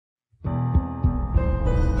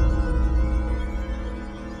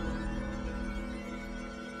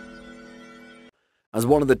As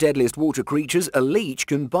one of the deadliest water creatures, a leech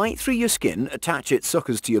can bite through your skin, attach its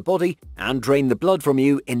suckers to your body, and drain the blood from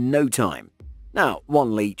you in no time. Now,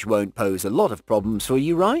 one leech won't pose a lot of problems for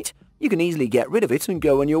you, right? You can easily get rid of it and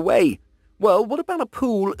go on your way. Well, what about a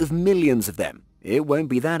pool of millions of them? It won't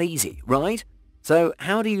be that easy, right? So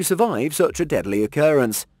how do you survive such a deadly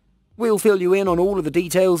occurrence? We'll fill you in on all of the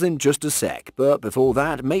details in just a sec, but before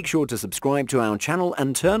that, make sure to subscribe to our channel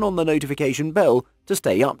and turn on the notification bell to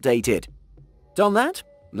stay updated. Done that?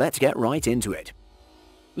 Let's get right into it.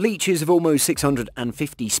 Leeches of almost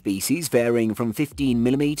 650 species, varying from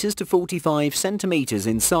 15mm to 45 centimeters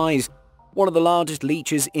in size. One of the largest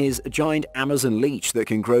leeches is a giant Amazon leech that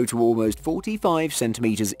can grow to almost 45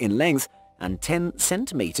 centimeters in length and 10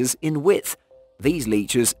 centimeters in width. These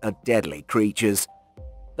leeches are deadly creatures.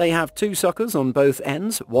 They have two suckers on both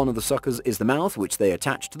ends. One of the suckers is the mouth, which they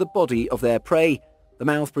attach to the body of their prey. The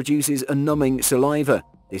mouth produces a numbing saliva.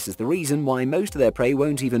 This is the reason why most of their prey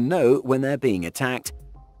won't even know when they're being attacked.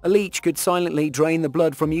 A leech could silently drain the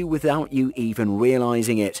blood from you without you even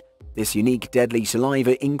realizing it. This unique deadly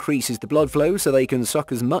saliva increases the blood flow so they can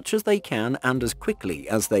suck as much as they can and as quickly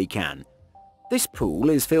as they can. This pool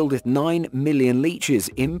is filled with 9 million leeches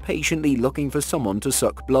impatiently looking for someone to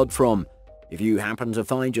suck blood from. If you happen to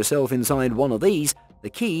find yourself inside one of these, the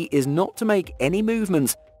key is not to make any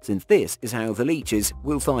movements, since this is how the leeches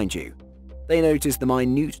will find you. They notice the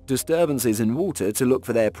minute disturbances in water to look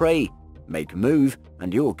for their prey. Make a move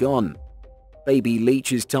and you're gone. Baby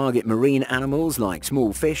leeches target marine animals like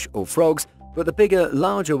small fish or frogs, but the bigger,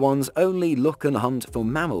 larger ones only look and hunt for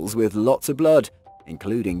mammals with lots of blood,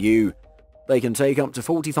 including you. They can take up to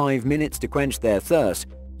 45 minutes to quench their thirst.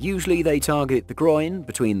 Usually they target the groin,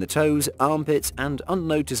 between the toes, armpits, and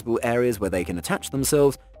unnoticeable areas where they can attach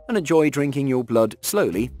themselves and enjoy drinking your blood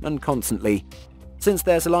slowly and constantly. Since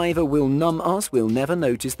their saliva will numb us, we'll never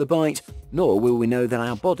notice the bite, nor will we know that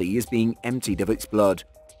our body is being emptied of its blood.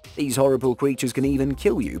 These horrible creatures can even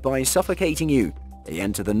kill you by suffocating you. They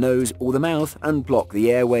enter the nose or the mouth and block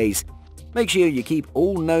the airways. Make sure you keep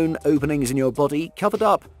all known openings in your body covered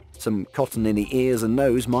up. Some cotton in the ears and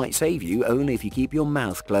nose might save you only if you keep your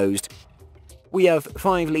mouth closed. We have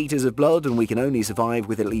 5 liters of blood and we can only survive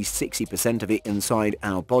with at least 60% of it inside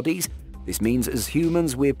our bodies. This means as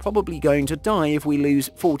humans we're probably going to die if we lose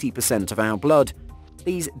 40% of our blood.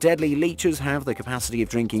 These deadly leeches have the capacity of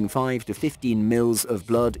drinking 5 to 15 mils of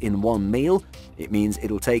blood in one meal. It means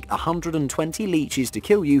it'll take 120 leeches to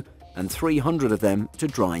kill you and 300 of them to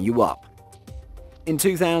dry you up. In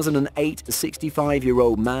 2008, a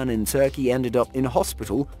 65-year-old man in Turkey ended up in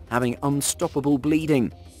hospital having unstoppable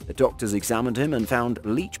bleeding. The doctors examined him and found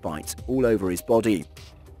leech bites all over his body.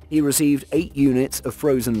 He received 8 units of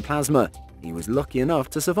frozen plasma. He was lucky enough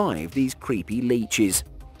to survive these creepy leeches.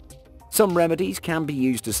 Some remedies can be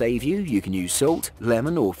used to save you. You can use salt,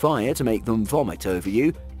 lemon or fire to make them vomit over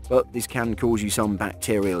you, but this can cause you some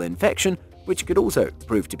bacterial infection, which could also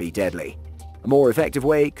prove to be deadly. A more effective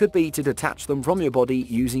way could be to detach them from your body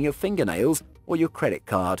using your fingernails or your credit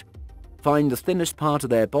card. Find the thinnest part of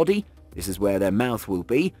their body, this is where their mouth will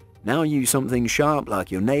be. Now use something sharp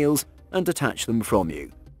like your nails and detach them from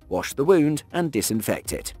you. Wash the wound and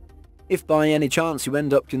disinfect it. If by any chance you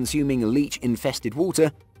end up consuming leech-infested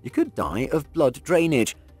water, you could die of blood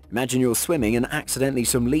drainage. Imagine you're swimming and accidentally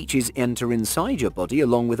some leeches enter inside your body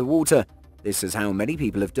along with the water. This is how many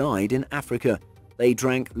people have died in Africa. They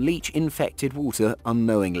drank leech-infected water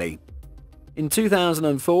unknowingly. In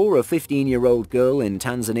 2004, a 15-year-old girl in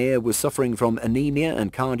Tanzania was suffering from anemia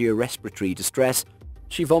and cardiorespiratory distress.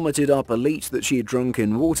 She vomited up a leech that she had drunk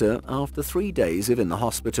in water after 3 days of in the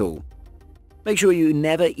hospital. Make sure you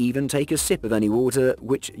never even take a sip of any water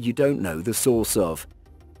which you don't know the source of.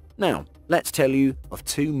 Now, let's tell you of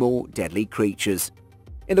 2 more deadly creatures.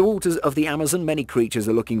 In the waters of the Amazon, many creatures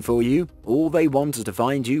are looking for you. All they want is to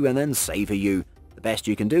find you and then savor you. The best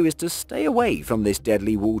you can do is to stay away from this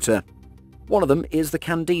deadly water. One of them is the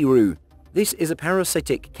candiru. This is a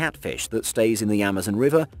parasitic catfish that stays in the Amazon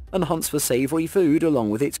River and hunts for savory food along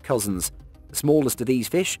with its cousins. The smallest of these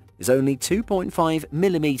fish is only 2.5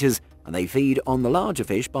 millimeters, and they feed on the larger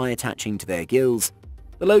fish by attaching to their gills.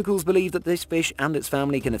 The locals believe that this fish and its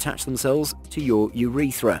family can attach themselves to your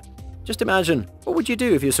urethra. Just imagine, what would you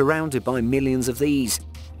do if you're surrounded by millions of these?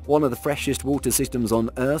 One of the freshest water systems on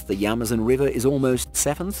Earth, the Amazon River is almost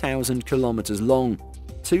 7,000 kilometers long.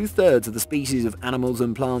 2/3 of the species of animals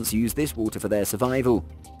and plants use this water for their survival.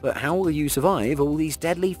 But how will you survive all these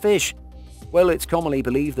deadly fish? Well, it's commonly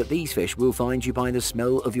believed that these fish will find you by the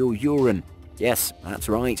smell of your urine. Yes, that's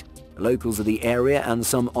right. The locals of the area and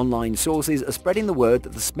some online sources are spreading the word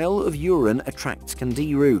that the smell of urine attracts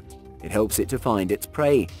candiru. It helps it to find its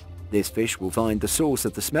prey. This fish will find the source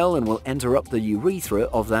of the smell and will enter up the urethra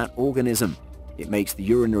of that organism. It makes the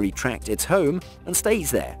urinary tract its home and stays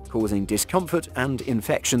there, causing discomfort and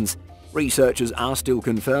infections. Researchers are still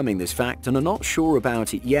confirming this fact and are not sure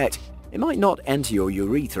about it yet. It might not enter your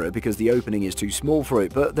urethra because the opening is too small for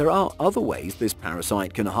it, but there are other ways this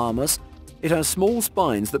parasite can harm us. It has small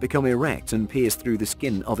spines that become erect and pierce through the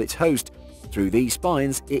skin of its host. Through these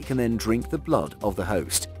spines, it can then drink the blood of the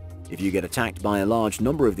host. If you get attacked by a large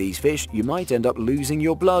number of these fish, you might end up losing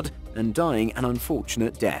your blood and dying an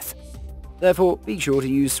unfortunate death. Therefore, be sure to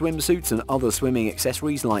use swimsuits and other swimming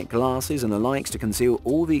accessories like glasses and the likes to conceal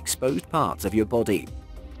all the exposed parts of your body.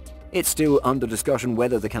 It's still under discussion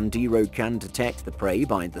whether the Candiru can detect the prey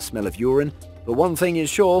by the smell of urine, but one thing is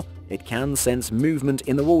sure, it can sense movement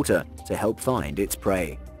in the water to help find its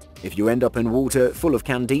prey. If you end up in water full of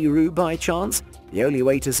Candiru by chance, the only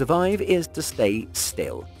way to survive is to stay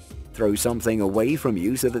still. Throw something away from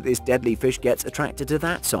you so that this deadly fish gets attracted to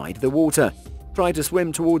that side of the water. Try to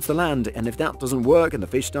swim towards the land, and if that doesn't work and the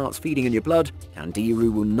fish starts feeding on your blood,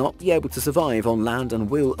 Candiru will not be able to survive on land and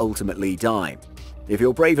will ultimately die. If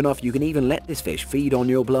you're brave enough, you can even let this fish feed on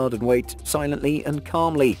your blood and wait silently and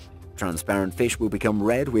calmly. Transparent fish will become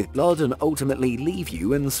red with blood and ultimately leave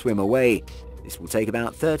you and swim away. This will take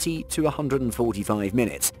about 30 to 145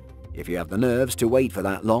 minutes. If you have the nerves to wait for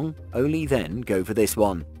that long, only then go for this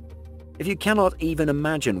one. If you cannot even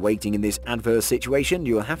imagine waiting in this adverse situation,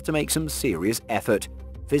 you'll have to make some serious effort.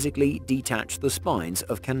 Physically detach the spines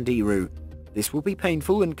of Candiru. This will be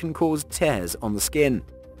painful and can cause tears on the skin.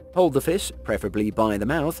 Hold the fish, preferably by the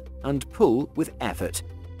mouth, and pull with effort.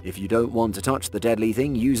 If you don't want to touch the deadly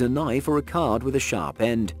thing, use a knife or a card with a sharp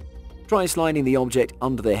end. Try sliding the object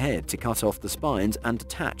under the head to cut off the spines and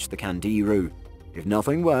detach the Candiru. If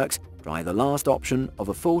nothing works, try the last option of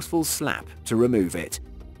a forceful slap to remove it.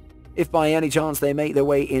 If by any chance they make their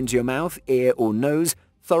way into your mouth, ear or nose,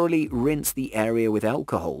 thoroughly rinse the area with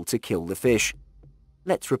alcohol to kill the fish.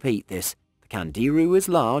 Let's repeat this. The Candiru is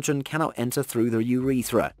large and cannot enter through the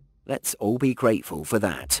urethra. Let's all be grateful for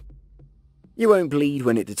that. You won't bleed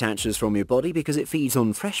when it detaches from your body because it feeds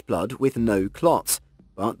on fresh blood with no clots,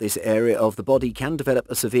 but this area of the body can develop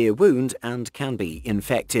a severe wound and can be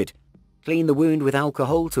infected. Clean the wound with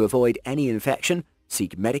alcohol to avoid any infection.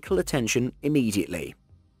 Seek medical attention immediately.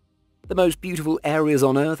 The most beautiful areas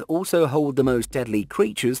on Earth also hold the most deadly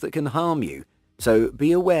creatures that can harm you, so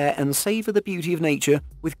be aware and savor the beauty of nature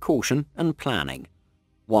with caution and planning.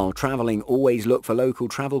 While traveling, always look for local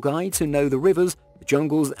travel guides who know the rivers, the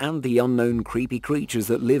jungles and the unknown creepy creatures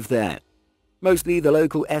that live there. Mostly the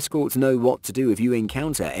local escorts know what to do if you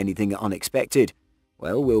encounter anything unexpected.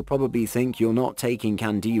 Well, we'll probably think you're not taking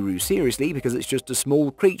Candiru seriously because it's just a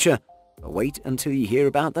small creature, but wait until you hear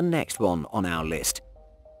about the next one on our list.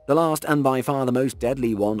 The last and by far the most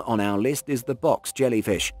deadly one on our list is the box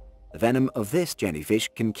jellyfish. The venom of this jellyfish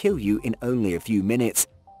can kill you in only a few minutes.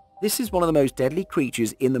 This is one of the most deadly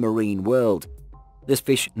creatures in the marine world. This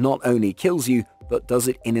fish not only kills you, but does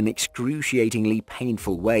it in an excruciatingly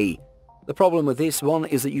painful way. The problem with this one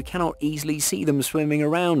is that you cannot easily see them swimming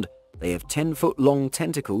around. They have 10-foot-long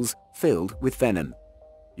tentacles filled with venom.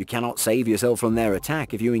 You cannot save yourself from their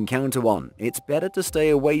attack if you encounter one. It's better to stay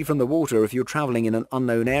away from the water if you're traveling in an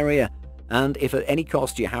unknown area. And if at any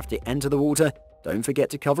cost you have to enter the water, don't forget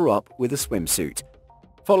to cover up with a swimsuit.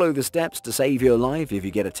 Follow the steps to save your life if you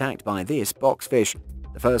get attacked by this boxfish.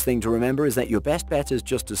 The first thing to remember is that your best bet is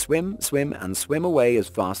just to swim, and swim away as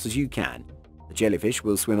fast as you can. The jellyfish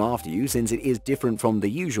will swim after you since it is different from the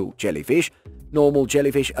usual jellyfish. Normal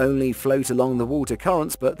jellyfish only float along the water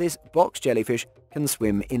currents, but this box jellyfish can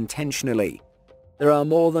swim intentionally. There are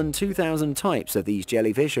more than 2,000 types of these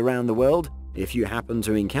jellyfish around the world. If you happen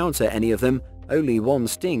to encounter any of them, only one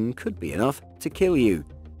sting could be enough to kill you.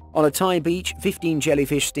 On a Thai beach, 15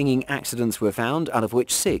 jellyfish stinging accidents were found, out of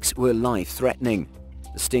which 6 were life-threatening.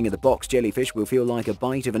 The sting of the box jellyfish will feel like a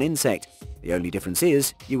bite of an insect. The only difference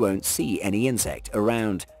is, you won't see any insect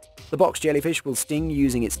around. The box jellyfish will sting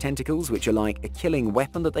using its tentacles, which are like a killing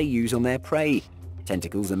weapon that they use on their prey.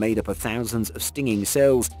 Tentacles are made up of thousands of stinging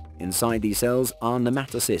cells. Inside these cells are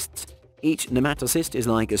nematocysts. Each nematocyst is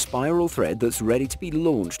like a spiral thread that's ready to be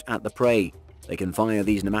launched at the prey. They can fire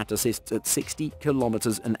these nematocysts at 60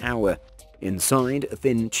 kilometers an hour. Inside, a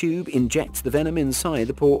thin tube injects the venom inside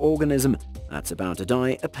the poor organism. That's about to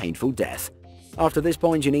die a painful death. After this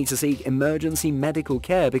point, you need to seek emergency medical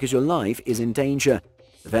care because your life is in danger.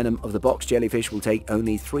 The venom of the box jellyfish will take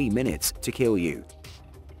only 3 minutes to kill you.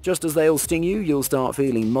 Just as they'll sting you, you'll start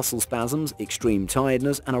feeling muscle spasms, extreme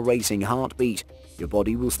tiredness, and a racing heartbeat. Your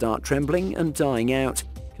body will start trembling and dying out.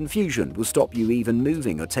 Confusion will stop you even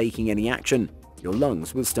moving or taking any action. your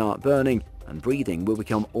lungs will start burning and breathing will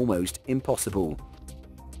become almost impossible.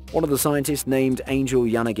 One of the scientists named Angel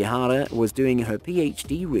Yanagihara was doing her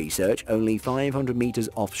PhD research only 500 meters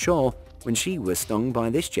offshore when she was stung by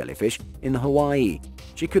this jellyfish in Hawaii.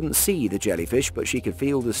 She couldn't see the jellyfish, but she could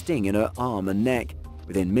feel the sting in her arm and neck.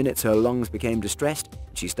 Within minutes, her lungs became distressed,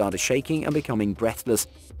 and she started shaking and becoming breathless.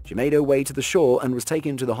 She made her way to the shore and was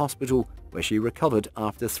taken to the hospital, where she recovered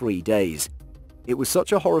after 3 days. It was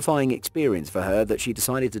such a horrifying experience for her that she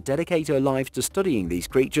decided to dedicate her life to studying these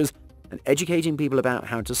creatures and educating people about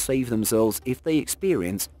how to save themselves if they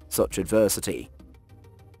experience such adversity.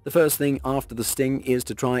 The first thing after the sting is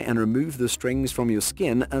to try and remove the strings from your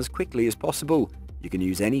skin as quickly as possible. You can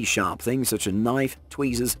use any sharp thing such as a knife,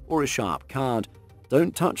 tweezers, or a sharp card.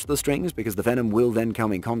 Don't touch the strings because the venom will then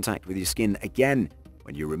come in contact with your skin again.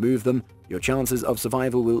 When you remove them, your chances of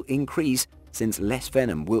survival will increase since less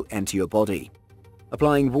venom will enter your body.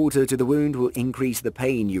 Applying water to the wound will increase the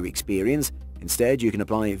pain you experience. Instead, you can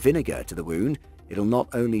apply vinegar to the wound. It'll not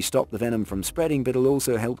only stop the venom from spreading, but it'll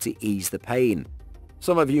also help to ease the pain.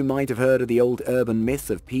 Some of you might have heard of the old urban myth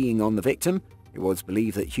of peeing on the victim. It was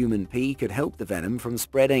believed that human pee could help the venom from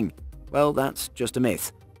spreading. Well, that's just a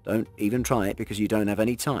myth. Don't even try it because you don't have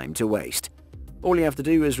any time to waste. All you have to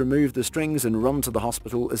do is remove the strings and run to the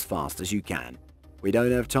hospital as fast as you can. We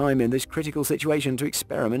don't have time in this critical situation to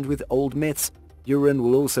experiment with old myths. Urine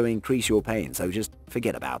will also increase your pain, so just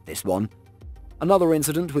forget about this one. Another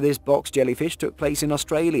incident with this box jellyfish took place in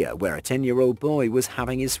Australia, where a 10-year-old boy was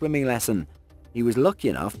having his swimming lesson. He was lucky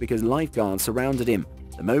enough because lifeguards surrounded him.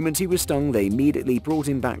 The moment he was stung, they immediately brought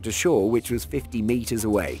him back to shore, which was 50 meters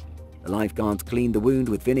away. The lifeguards cleaned the wound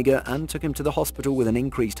with vinegar and took him to the hospital with an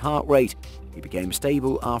increased heart rate. He became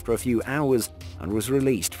stable after a few hours and was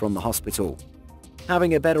released from the hospital.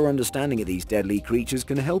 Having a better understanding of these deadly creatures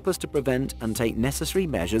can help us to prevent and take necessary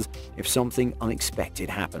measures if something unexpected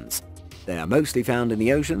happens. They are mostly found in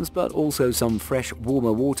the oceans, but also some fresh,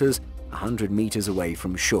 warmer waters 100 meters away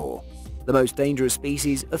from shore. The most dangerous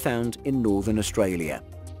species are found in northern Australia.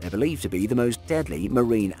 They're believed to be the most deadly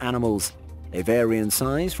marine animals. They vary in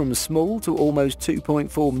size from small to almost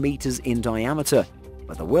 2.4 meters in diameter,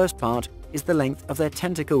 but the worst part is the length of their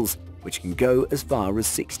tentacles, which can go as far as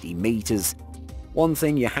 60 meters. One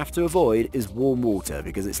thing you have to avoid is warm water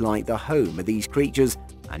because it's like the home of these creatures,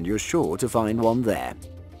 and you're sure to find one there.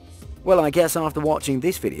 Well, I guess after watching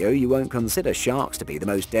this video you won't consider sharks to be the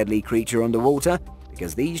most deadly creature underwater,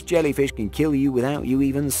 because these jellyfish can kill you without you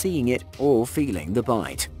even seeing it or feeling the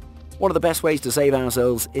bite. One of the best ways to save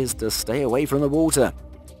ourselves is to stay away from the water.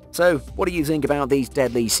 So, what do you think about these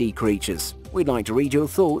deadly sea creatures? We'd like to read your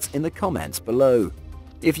thoughts in the comments below.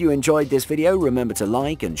 If you enjoyed this video, remember to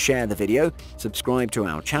like and share the video, subscribe to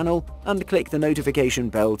our channel, and click the notification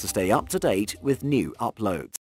bell to stay up to date with new uploads.